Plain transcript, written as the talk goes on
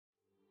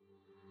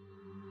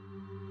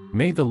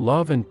May the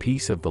love and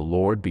peace of the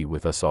Lord be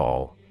with us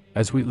all,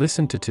 as we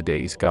listen to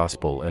today's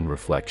gospel and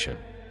reflection.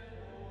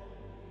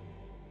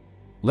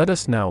 Let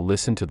us now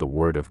listen to the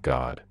Word of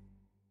God.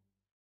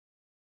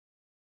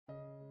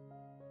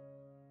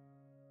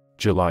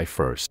 July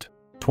 1st,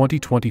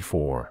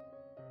 2024,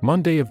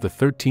 Monday of the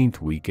 13th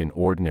week in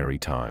Ordinary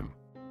Time.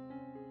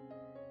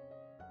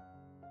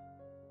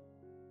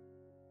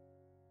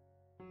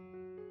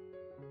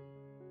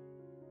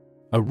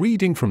 A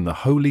reading from the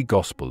Holy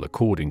Gospel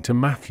according to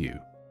Matthew.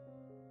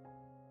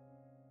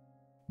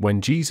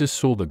 When Jesus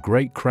saw the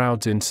great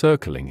crowds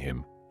encircling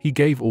him, he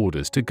gave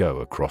orders to go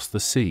across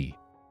the sea.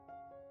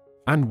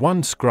 And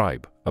one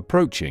scribe,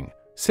 approaching,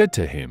 said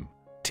to him,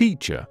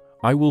 "Teacher,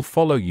 I will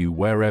follow you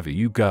wherever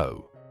you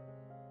go."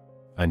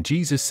 And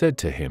Jesus said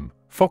to him,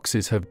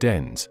 "Foxes have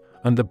dens,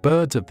 and the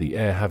birds of the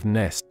air have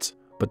nests,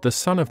 but the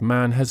Son of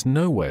Man has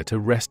nowhere to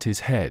rest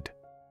his head."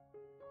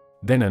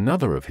 Then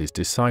another of his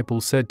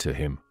disciples said to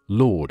him,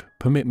 "Lord,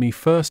 permit me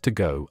first to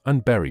go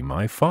and bury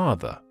my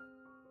father."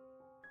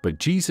 But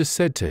Jesus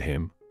said to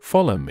him,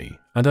 "Follow me,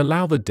 and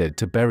allow the dead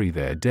to bury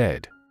their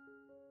dead."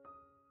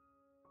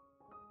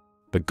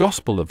 The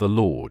Gospel of the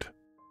Lord.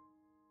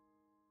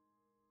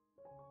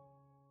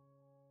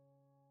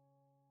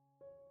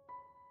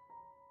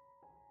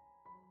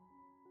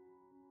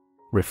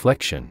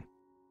 Reflection.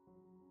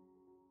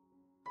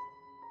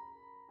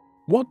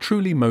 What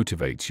truly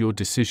motivates your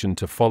decision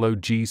to follow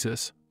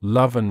Jesus,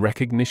 love and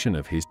recognition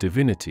of his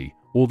divinity,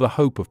 or the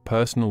hope of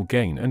personal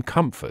gain and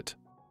comfort?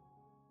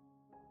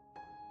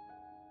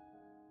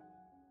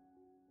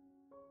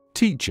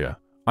 "Teacher,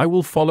 I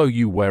will follow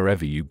you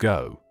wherever you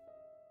go."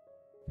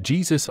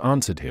 Jesus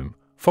answered him,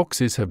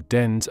 "Foxes have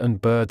dens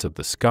and birds of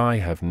the sky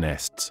have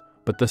nests,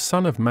 but the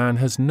Son of Man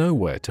has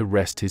nowhere to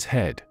rest his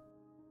head."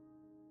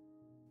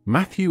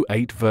 Matthew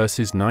 8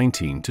 verses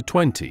 19 to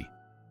 20.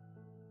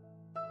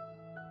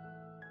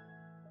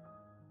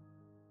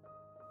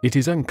 It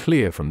is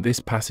unclear from this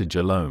passage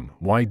alone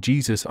why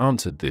Jesus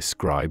answered this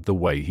scribe the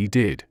way he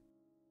did.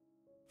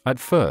 At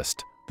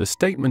first, the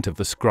statement of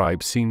the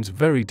scribe seems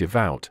very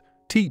devout,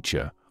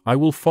 "Teacher, I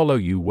will follow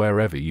you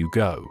wherever you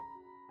go."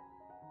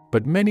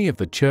 But many of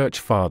the church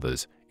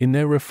fathers, in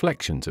their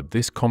reflections of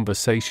this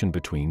conversation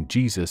between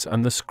Jesus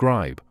and the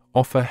scribe,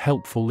 offer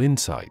helpful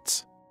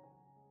insights.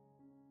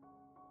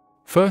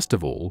 First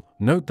of all,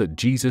 note that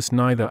Jesus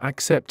neither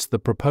accepts the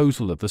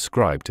proposal of the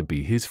scribe to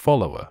be his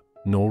follower,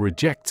 nor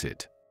rejects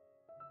it.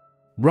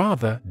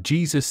 Rather,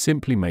 Jesus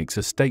simply makes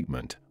a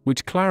statement,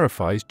 which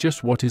clarifies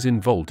just what is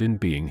involved in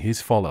being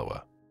his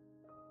follower.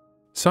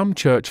 Some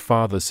church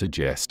fathers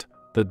suggest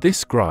that this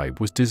scribe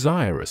was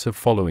desirous of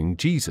following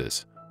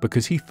Jesus,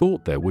 because he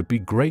thought there would be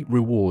great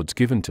rewards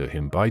given to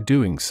him by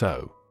doing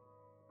so.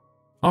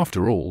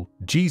 After all,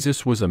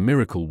 Jesus was a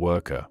miracle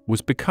worker,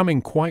 was becoming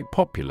quite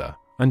popular,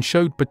 and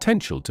showed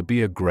potential to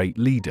be a great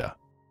leader.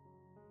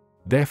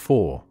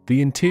 Therefore,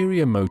 the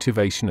interior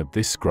motivation of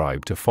this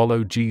scribe to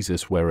follow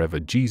Jesus wherever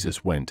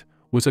Jesus went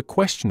was a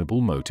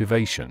questionable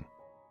motivation.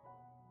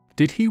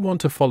 Did he want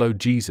to follow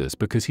Jesus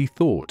because he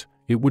thought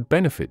it would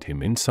benefit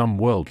him in some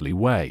worldly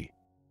way?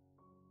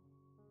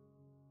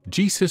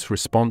 Jesus'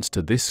 response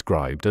to this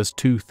scribe does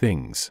two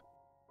things.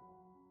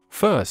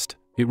 First,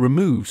 it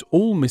removes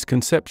all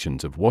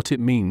misconceptions of what it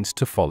means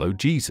to follow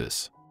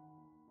Jesus.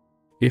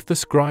 If the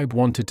scribe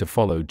wanted to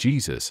follow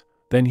Jesus,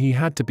 then he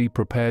had to be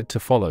prepared to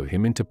follow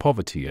him into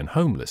poverty and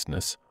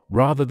homelessness,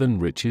 rather than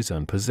riches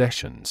and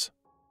possessions.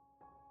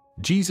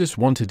 Jesus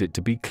wanted it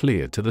to be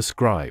clear to the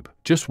scribe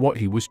just what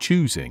he was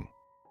choosing.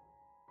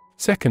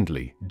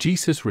 Secondly,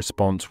 Jesus'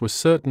 response was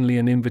certainly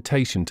an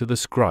invitation to the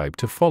scribe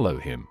to follow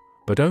him,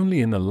 but only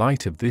in the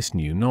light of this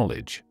new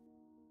knowledge.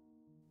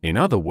 In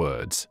other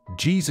words,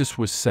 Jesus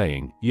was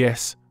saying,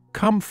 "Yes,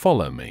 come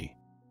follow me.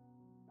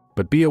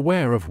 But be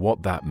aware of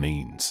what that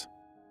means.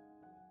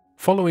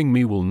 Following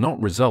me will not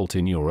result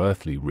in your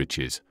earthly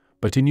riches,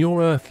 but in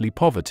your earthly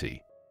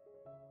poverty."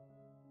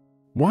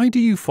 Why do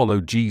you follow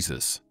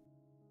Jesus?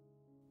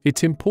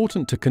 It's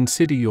important to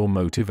consider your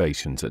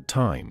motivations at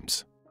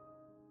times.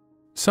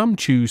 Some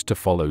choose to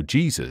follow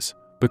Jesus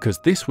because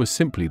this was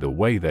simply the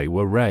way they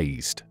were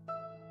raised.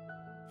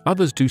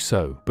 Others do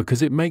so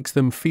because it makes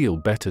them feel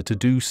better to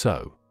do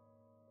so.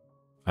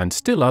 And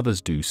still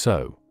others do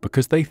so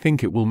because they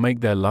think it will make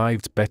their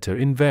lives better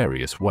in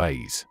various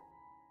ways.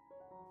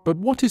 But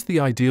what is the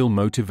ideal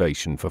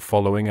motivation for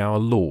following our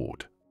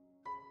Lord?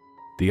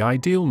 The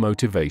ideal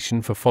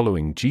motivation for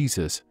following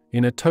Jesus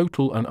in a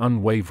total and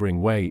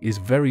unwavering way is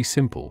very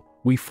simple.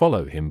 We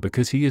follow him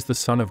because he is the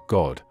Son of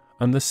God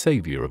and the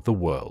Savior of the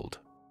world.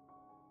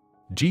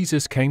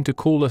 Jesus came to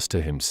call us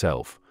to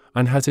himself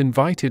and has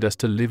invited us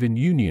to live in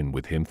union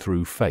with him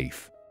through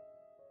faith.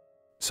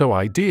 So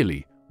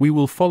ideally, we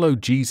will follow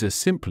Jesus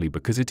simply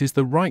because it is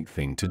the right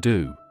thing to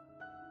do.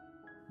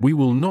 We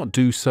will not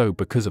do so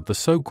because of the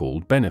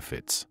so-called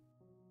benefits.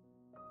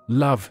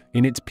 Love,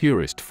 in its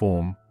purest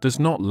form, does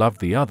not love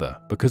the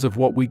other because of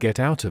what we get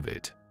out of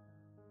it.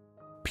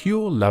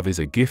 Pure love is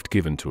a gift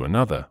given to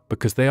another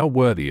because they are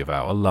worthy of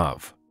our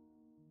love.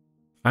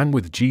 And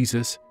with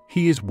Jesus,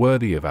 He is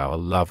worthy of our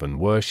love and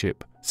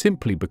worship,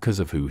 simply because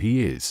of who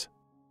He is.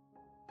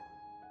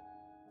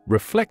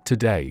 Reflect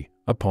today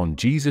upon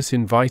Jesus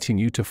inviting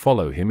you to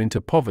follow Him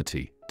into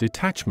poverty,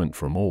 detachment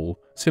from all,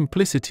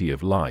 simplicity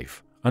of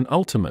life, and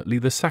ultimately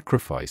the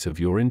sacrifice of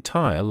your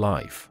entire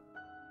life.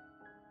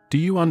 Do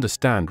you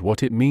understand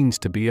what it means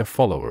to be a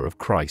follower of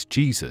Christ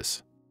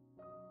Jesus?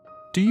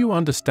 Do you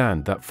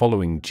understand that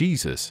following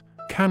Jesus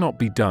cannot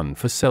be done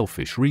for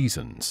selfish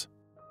reasons?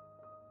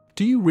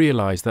 Do you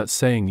realize that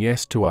saying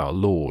yes to our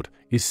Lord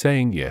is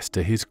saying yes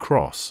to His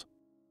cross?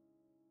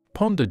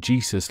 Ponder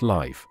Jesus'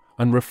 life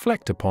and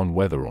reflect upon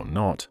whether or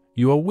not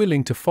you are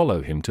willing to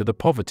follow Him to the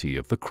poverty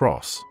of the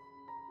cross.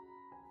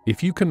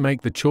 If you can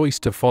make the choice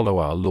to follow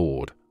our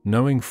Lord,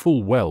 knowing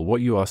full well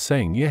what you are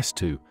saying yes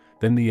to,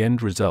 then the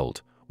end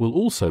result will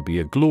also be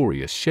a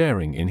glorious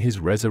sharing in His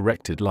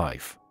resurrected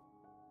life.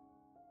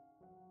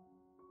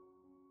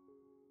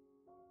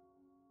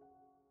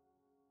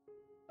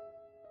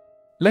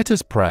 Let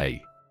us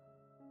pray.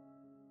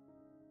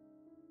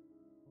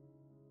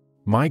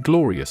 My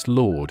glorious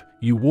Lord,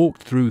 you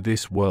walked through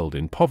this world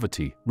in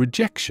poverty,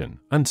 rejection,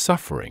 and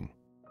suffering.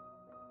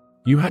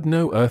 You had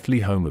no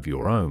earthly home of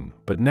your own,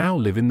 but now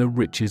live in the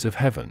riches of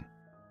heaven.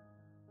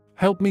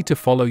 Help me to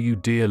follow you,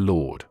 dear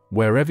Lord,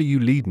 wherever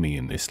you lead me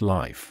in this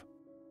life.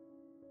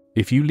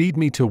 If you lead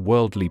me to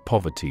worldly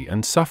poverty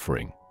and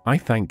suffering, I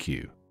thank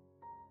you.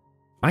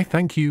 I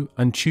thank you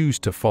and choose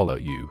to follow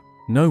you,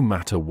 no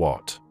matter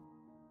what.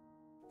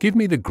 Give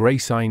me the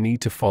grace I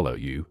need to follow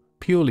you,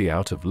 purely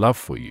out of love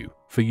for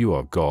you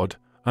are God,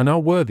 and are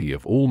worthy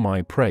of all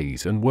my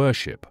praise and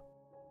worship.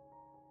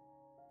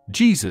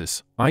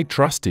 Jesus, I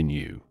trust in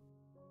you.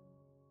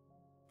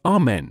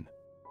 Amen.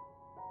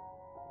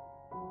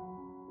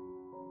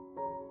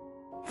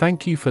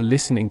 Thank you for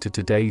listening to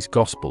today's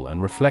Gospel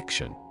and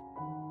Reflection.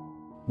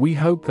 We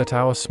hope that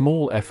our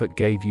small effort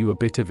gave you a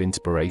bit of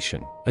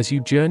inspiration as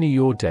you journey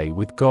your day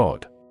with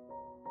God.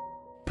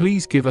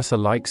 Please give us a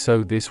like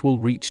so this will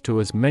reach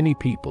to as many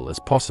people as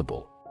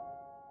possible.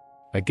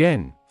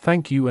 Again,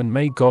 thank you and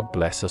may God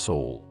bless us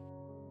all.